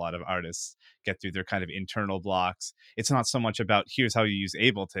help a lot of artists get through their kind of internal blocks. It's not so much about here's how you use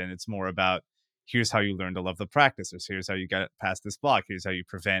Ableton, it's more about here's how you learn to love the practices, here's how you get past this block, here's how you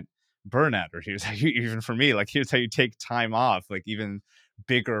prevent burnout, or here's how you, even for me, like, here's how you take time off, like even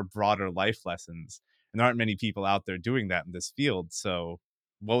bigger, broader life lessons. And there aren't many people out there doing that in this field. So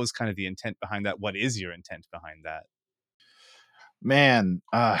what was kind of the intent behind that? What is your intent behind that? Man,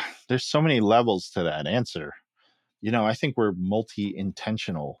 there's so many levels to that answer. I think we're multi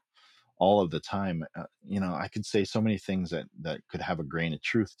intentional. all of the time. I could say so many things that could have a grain of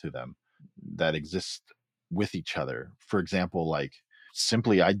truth to them that exist with each other. For example, like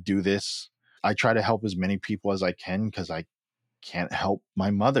simply, I do this. I try to help as many people as I can because I can't help my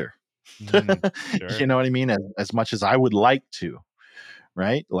mother. Mm, sure. You know what I mean? As much as I would like to,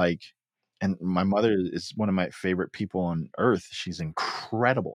 right? Like, and my mother is one of my favorite people on earth. She's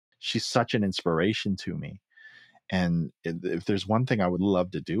incredible. She's such an inspiration to me. And if there's one thing I would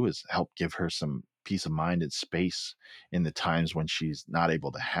love to do is help give her some peace of mind and space in the times when she's not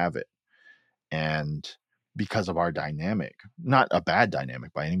able to have it. And because of our dynamic, not a bad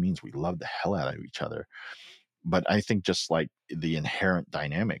dynamic by any means, we love the hell out of each other. But I think just like the inherent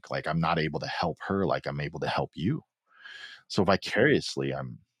dynamic, like I'm not able to help her like I'm able to help you. So vicariously,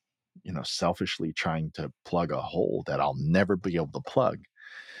 I'm, selfishly trying to plug a hole that I'll never be able to plug.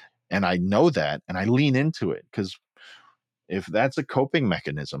 And I know that and I lean into it because if that's a coping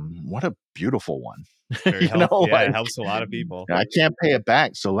mechanism, what a beautiful one. Very healthy. Yeah, it Like helps a lot of people. I can't pay it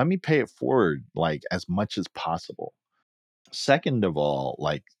back. So let me pay it forward like as much as possible. Second of all,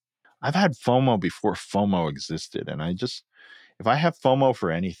 like I've had FOMO before FOMO existed. And if I have FOMO for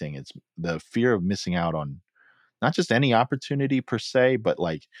anything, it's the fear of missing out on not just any opportunity per se, but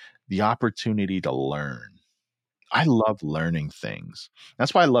like the opportunity to learn. I love learning things.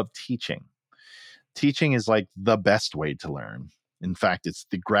 That's why I love teaching. Teaching is like the best way to learn. In fact, it's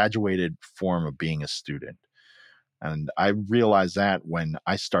the graduated form of being a student. And I realized that when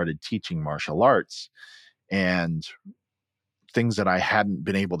I started teaching martial arts and things that I hadn't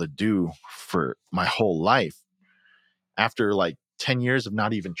been able to do for my whole life. After like 10 years of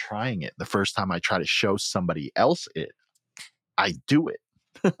not even trying it, the first time I try to show somebody else it, I do it.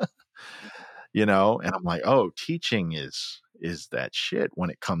 And I'm like, oh, teaching is that shit when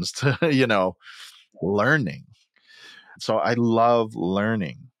it comes to, learning. So I love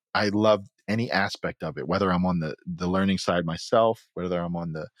learning. I love any aspect of it, whether I'm on the learning side myself, whether I'm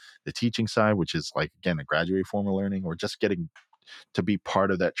on the teaching side, which is like again a graduate form of learning, or just getting to be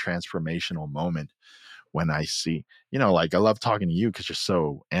part of that transformational moment when I see, like I love talking to you because you're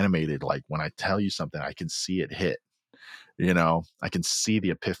so animated. Like when I tell you something, I can see it hit, I can see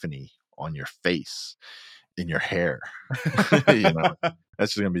the epiphany on your face, in your hair.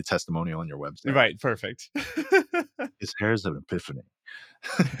 That's just going to be testimonial on your website. Right, perfect. His hair is an epiphany.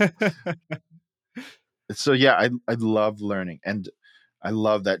 So yeah, I love learning and I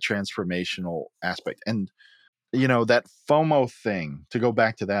love that transformational aspect. And that FOMO thing, to go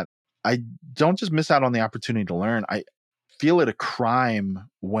back to that, I don't just miss out on the opportunity to learn. I feel it a crime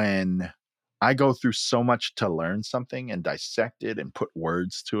when I go through so much to learn something and dissect it and put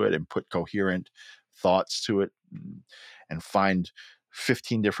words to it and put coherent thoughts to it and find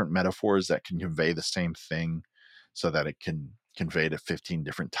 15 different metaphors that can convey the same thing so that it can convey to 15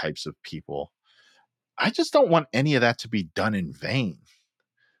 different types of people. I just don't want any of that to be done in vain.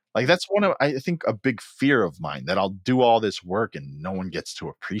 Like that's one of I think a big fear of mine that I'll do all this work and no one gets to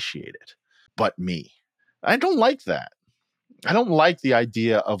appreciate it but me. I don't like that. I don't like the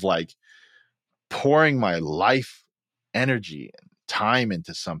idea of like pouring my life energy and time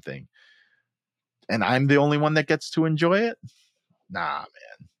into something and I'm the only one that gets to enjoy it. Nah,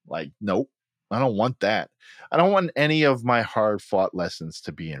 man. Like nope. I don't want that. I don't want any of my hard fought lessons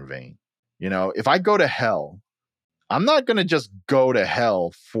to be in vain. If I go to hell, I'm not going to just go to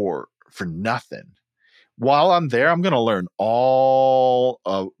hell for nothing. While I'm there, I'm going to learn all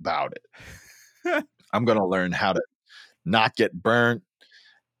about it. I'm going to learn how to not get burnt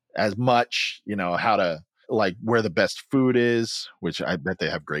as much, how to like where the best food is, which I bet they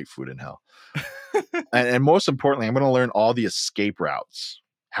have great food in hell. And most importantly, I'm going to learn all the escape routes,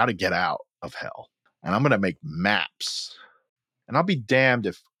 how to get out of hell. And I'm going to make maps. And I'll be damned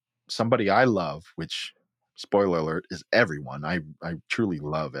if somebody I love, which spoiler alert is everyone. I truly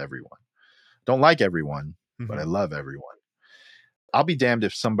love everyone. Don't like everyone, but I love everyone. I'll be damned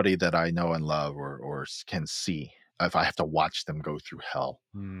if somebody that I know and love or can see, if I have to watch them go through hell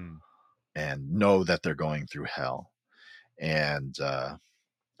and know that they're going through hell. And I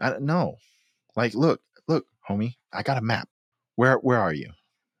don't know. Like, look, homie, I got a map. Where are you?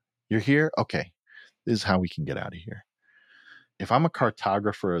 You're here? Okay. This is how we can get out of here. If I'm a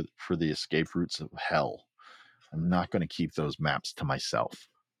cartographer for the escape routes of hell, I'm not going to keep those maps to myself.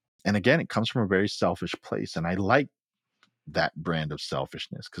 And again, it comes from a very selfish place. And I like that brand of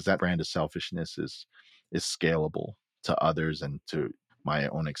selfishness because that brand of selfishness is scalable to others and to my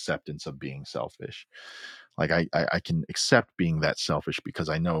own acceptance of being selfish. Like I can accept being that selfish because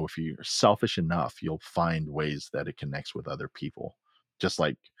I know if you're selfish enough, you'll find ways that it connects with other people. Just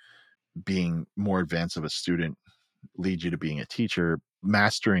like being more advanced of a student leads you to being a teacher,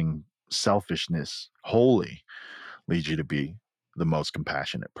 mastering selfishness wholly leads you to be the most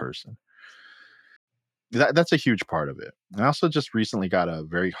compassionate person. That's a huge part of it. I also just recently got a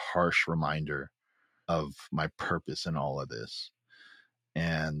very harsh reminder of my purpose in all of this.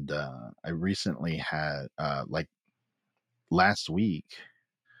 And I recently had, like last week,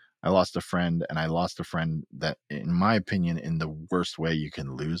 I lost a friend, and I lost a friend that, in my opinion, in the worst way you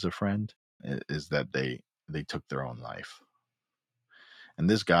can lose a friend is that they took their own life. And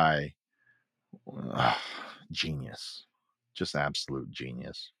this guy, uh, genius, just absolute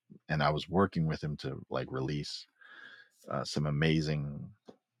genius. And I was working with him to like release some amazing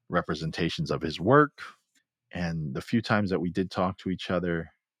representations of his work. And the few times that we did talk to each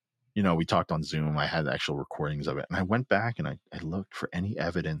other, we talked on Zoom. I had actual recordings of it. And I went back and I looked for any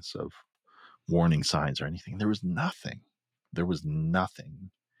evidence of warning signs or anything. There was nothing. There was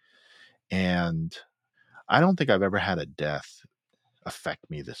nothing. And I don't think I've ever had a death affect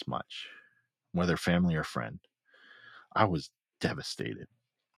me this much, whether family or friend. I was devastated.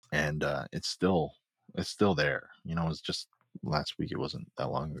 And it's still there. It was just last week. It wasn't that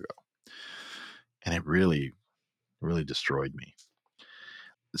long ago. And it really, really destroyed me.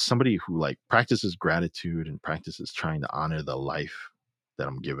 Somebody who like practices gratitude and practices trying to honor the life that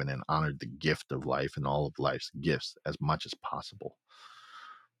I'm given and honor the gift of life and all of life's gifts as much as possible.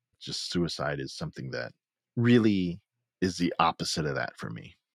 Just suicide is something that really is the opposite of that for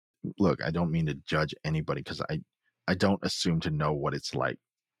me. Look, I don't mean to judge anybody because I don't assume to know what it's like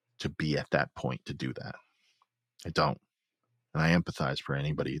to be at that point to do that. I don't. And I empathize for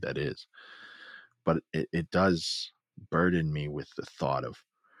anybody that is. But it does burden me with the thought of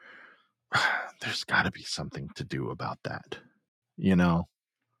there's got to be something to do about that.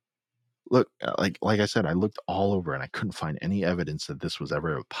 Look, like I said, I looked all over and I couldn't find any evidence that this was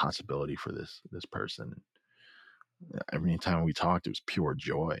ever a possibility for this person. Every time we talked, it was pure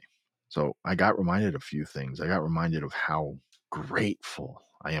joy. So I got reminded of a few things. I got reminded of how grateful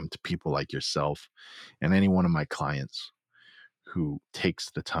I am to people like yourself and any one of my clients who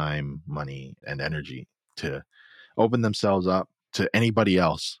takes the time, money, and energy to open themselves up to anybody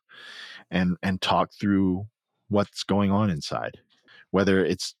else and talk through what's going on inside, whether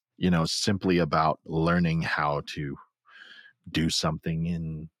it's simply about learning how to do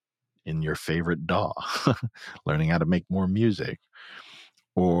something in your favorite DAW, learning how to make more music,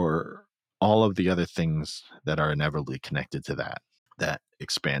 or all of the other things that are inevitably connected to that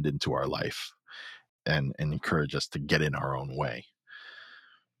expand into our life and encourage us to get in our own way.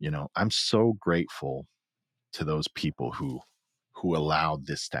 I'm so grateful to those people who allowed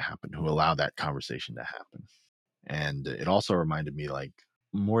this to happen, who allowed that conversation to happen. And it also reminded me, like,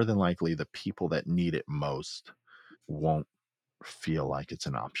 more than likely the people that need it most won't feel like it's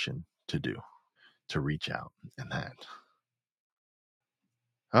an option to reach out. And that,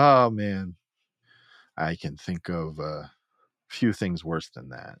 oh man, I can think of a few things worse than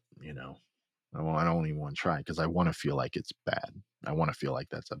that. I don't even want to try because I want to feel like it's bad. I want to feel like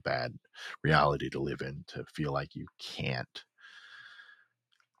that's a bad reality to live in, to feel like you can't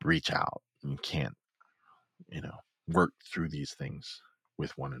reach out, you can't, you know, work through these things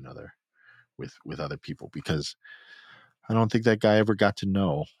with one another, with other people, because I don't think that guy ever got to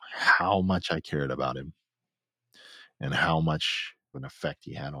know how much I cared about him and how much of an effect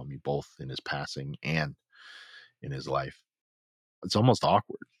he had on me, both in his passing and in his life. It's almost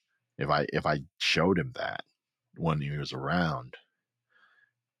awkward if I showed him that when he was around.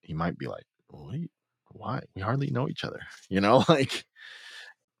 He might be like, "Wait, why? We hardly know each other," like.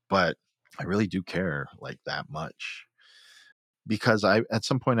 But I really do care like that much because I at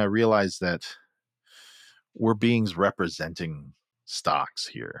some point I realized that we're beings representing stocks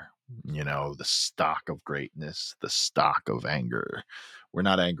here. The stock of greatness, the stock of anger. We're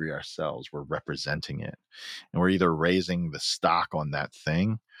not angry ourselves, we're representing it. And we're either raising the stock on that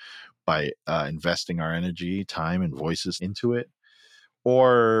thing by investing our energy, time, and voices into it,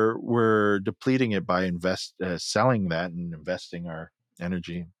 or we're depleting it by selling that and investing our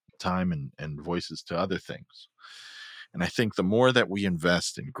energy, time, and voices to other things. And I think the more that we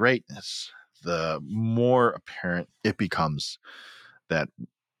invest in greatness, the more apparent it becomes that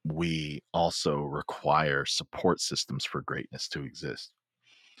we also require support systems for greatness to exist.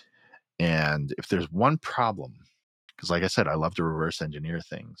 And if there's one problem, because like I said, I love to reverse engineer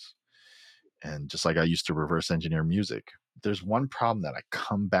things. And just like I used to reverse engineer music, there's one problem that I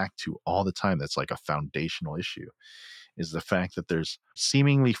come back to all the time that's like a foundational issue, is the fact that there's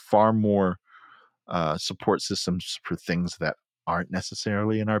seemingly far more support systems for things that aren't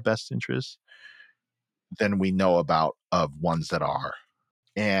necessarily in our best interest than we know about of ones that are.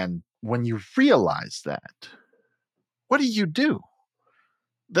 And when you realize that, what do?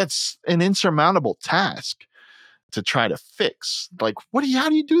 that's an insurmountable task to try to fix. Like, how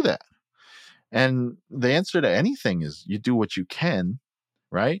do you do that? And the answer to anything is you do what you can,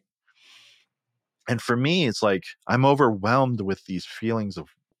 right? And for me, it's like I'm overwhelmed with these feelings of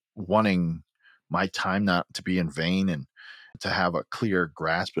wanting my time not to be in vain and to have a clear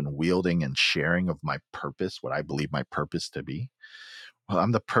grasp and wielding and sharing of my purpose, what I believe my purpose to be. Well,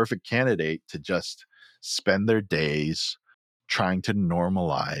 I'm the perfect candidate to just spend their days trying to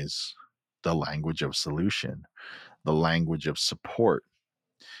normalize the language of solution, the language of support,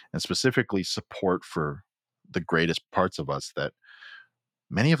 and specifically support for the greatest parts of us that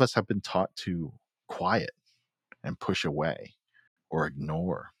many of us have been taught to quiet and push away or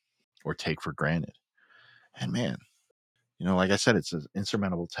ignore or take for granted. And man, like I said, it's an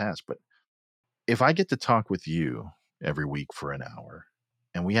insurmountable task. But if I get to talk with you every week for an hour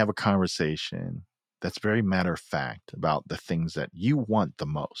and we have a conversation that's very matter of fact about the things that you want the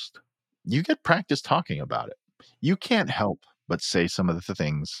most, you get practice talking about it. You can't help but say some of the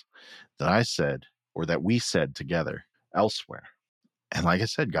things that I said or that we said together elsewhere. And like I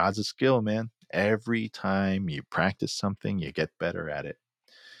said, God's a skill, man. Every time you practice something, you get better at it.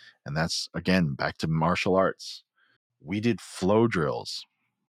 And that's, again, back to martial arts. We did flow drills.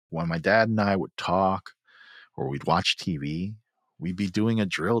 When my dad and I would talk or we'd watch TV, we'd be doing a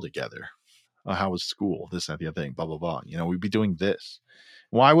drill together. Oh, how was school? This, that, the other thing, blah, blah, blah. We'd be doing this.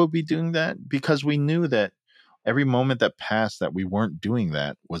 Why would we be doing that? Because we knew that every moment that passed that we weren't doing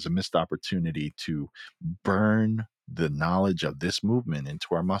that was a missed opportunity to burn the knowledge of this movement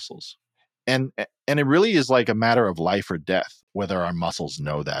into our muscles. And it really is like a matter of life or death, whether our muscles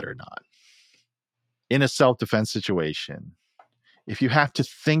know that or not. In a self-defense situation, if you have to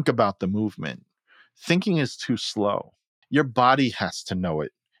think about the movement, thinking is too slow. Your body has to know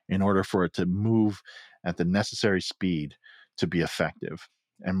it in order for it to move at the necessary speed to be effective.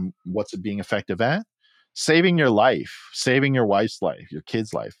 And what's it being effective at? Saving your life, saving your wife's life, your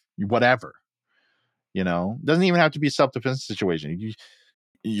kid's life, whatever. Doesn't even have to be a self-defense situation.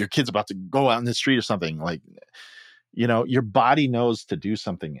 Your kid's about to go out in the street or something, like, your body knows to do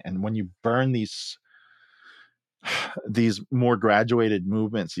something. And when you burn these more graduated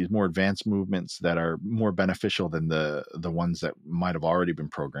movements, these more advanced movements that are more beneficial than the ones that might have already been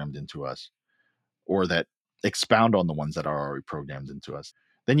programmed into us, or that expound on the ones that are already programmed into us,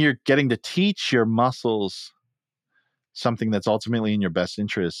 then you're getting to teach your muscles something that's ultimately in your best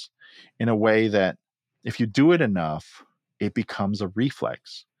interest in a way that if you do it enough, it becomes a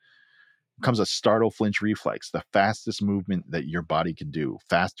reflex, becomes a startle flinch reflex, the fastest movement that your body can do,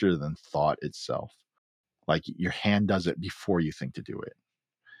 faster than thought itself. Like your hand does it before you think to do it.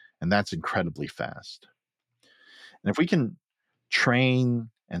 And that's incredibly fast. And if we can train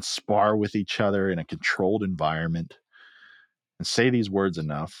and spar with each other in a controlled environment and say these words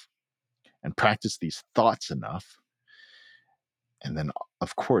enough and practice these thoughts enough, and then,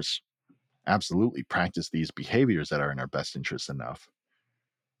 of course, absolutely practice these behaviors that are in our best interest enough,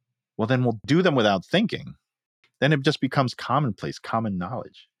 well, then we'll do them without thinking. Then it just becomes commonplace, common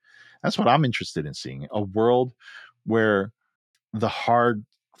knowledge. That's what I'm interested in seeing, a world where the hard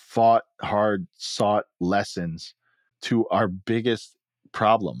fought, hard sought lessons to our biggest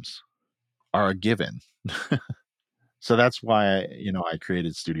problems are a given. So that's why, I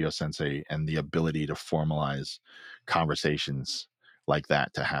created Studio Sensei and the ability to formalize conversations like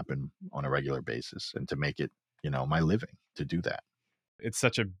that to happen on a regular basis and to make it, my living to do that. It's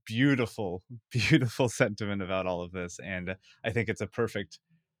such a beautiful, beautiful sentiment about all of this. And I think it's a perfect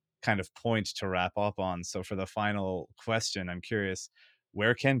kind of point to wrap up on. So for the final question, I'm curious,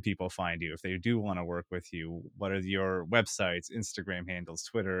 where can people find you if they do want to work with you? What are your websites, Instagram handles,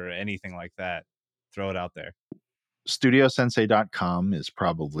 Twitter, anything like that? Throw it out there. StudioSensei.com is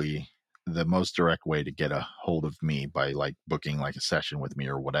probably the most direct way to get a hold of me by like booking like a session with me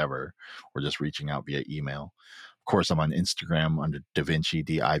or whatever, or just reaching out via email. Of course, I'm on Instagram under DaVinci,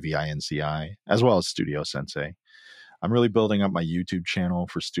 DIVINCI, as well as Studio Sensei. I'm really building up my YouTube channel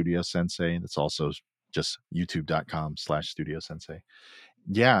for Studio Sensei. That's also just youtube.com/Studio Sensei.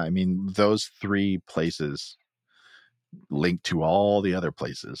 Yeah, I mean, those three places link to all the other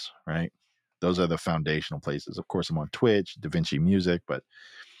places, right? Those are the foundational places. Of course, I'm on Twitch, DaVinci Music, but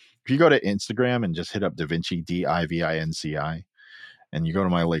if you go to Instagram and just hit up DaVinci, DIVINCI, and you go to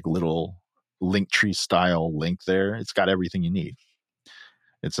my like little Linktree style link there, it's got everything you need.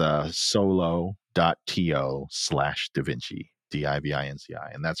 It's a solo.to/DaVinci,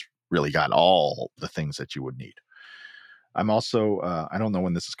 DIVINCI, and that's really got all the things that you would need. I'm also, I don't know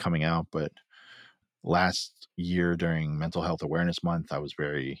when this is coming out, but last year during Mental Health Awareness Month, I was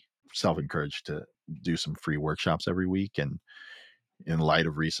very self-encouraged to do some free workshops every week. And in light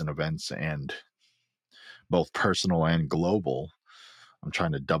of recent events and both personal and global, I'm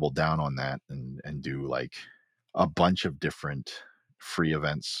trying to double down on that and do like a bunch of different free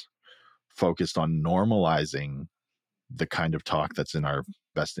events focused on normalizing the kind of talk that's in our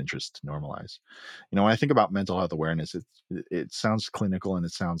best interest to normalize. When I think about mental health awareness, it sounds clinical and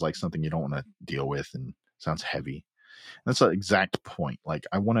it sounds like something you don't want to deal with and sounds heavy. And that's the exact point. Like,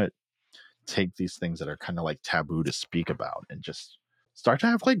 I want to take these things that are kind of like taboo to speak about and just start to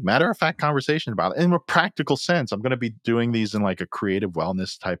have like matter of fact conversation about it in a practical sense. I'm going to be doing these in like a creative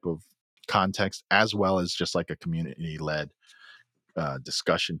wellness type of context, as well as just like a community led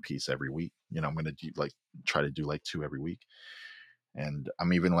discussion piece every week. I'm going to try to do like 2 every week. And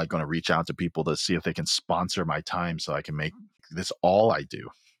I'm even like going to reach out to people to see if they can sponsor my time so I can make this all I do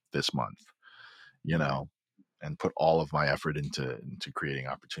this month, and put all of my effort into creating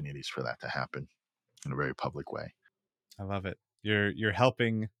opportunities for that to happen in a very public way. I love it. You're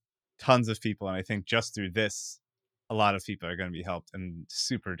helping tons of people, and I think just through this, a lot of people are going to be helped, and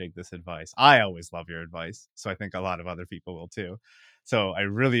super dig this advice. I always love your advice, so I think a lot of other people will too. So I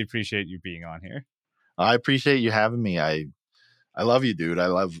really appreciate you being on here. I appreciate you having me. I love you, dude. I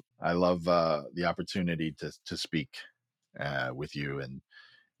love the opportunity to speak with you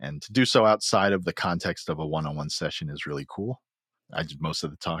and to do so outside of the context of a one-on-one session is really cool. I did most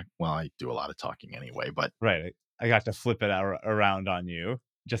of the talk. Well, I do a lot of talking anyway, but right. I got to flip it around on you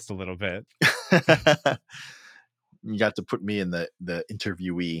just a little bit. You got to put me in the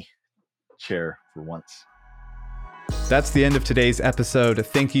interviewee chair for once. That's the end of today's episode.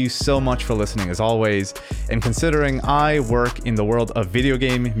 Thank you so much for listening as always. And considering I work in the world of video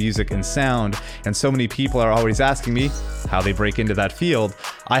game, music, and sound, and so many people are always asking me how they break into that field,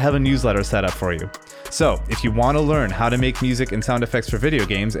 I have a newsletter set up for you. So if you want to learn how to make music and sound effects for video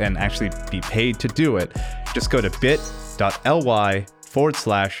games and actually be paid to do it, just go to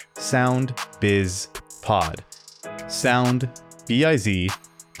bit.ly/soundbizpod. Sound, B-I-Z,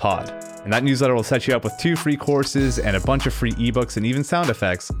 pod. And that newsletter will set you up with 2 free courses and a bunch of free ebooks and even sound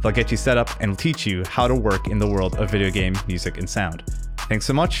effects. They'll get you set up and teach you how to work in the world of video game, music, and sound. Thanks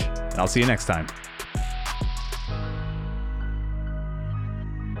so much, and I'll see you next time.